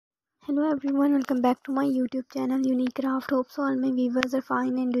Hello everyone, welcome back to my YouTube channel Unique Craft. Hope so all my viewers are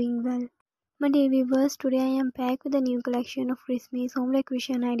fine and doing well. My dear viewers, today I am back with a new collection of Christmas home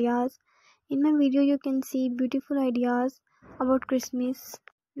decoration ideas. In my video you can see beautiful ideas about Christmas,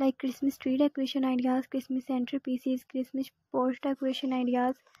 like Christmas tree decoration ideas, Christmas centerpieces, Christmas porch decoration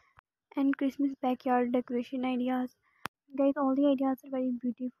ideas, and Christmas backyard decoration ideas. Guys, all the ideas are very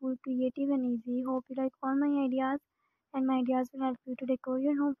beautiful, creative and easy. Hope you like all my ideas, and my ideas will help you to decor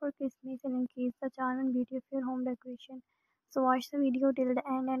your home for Christmas and increase the charm and beauty of your home decoration. So watch the video till the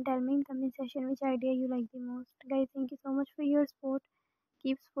end and tell me in comment section which idea you like the most. Guys, thank you so much for your support.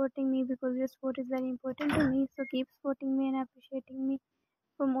 Keep supporting me because your support is very important to me. So keep supporting me and appreciating me.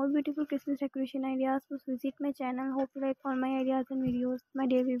 For more beautiful Christmas decoration ideas, please visit my channel. Hope you like all my ideas and videos. My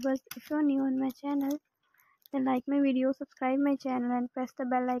dear viewers, if you are new on my channel, then like my video, subscribe my channel and press the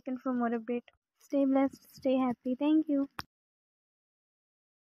bell icon for more updates. Stay blessed, stay happy. Thank you.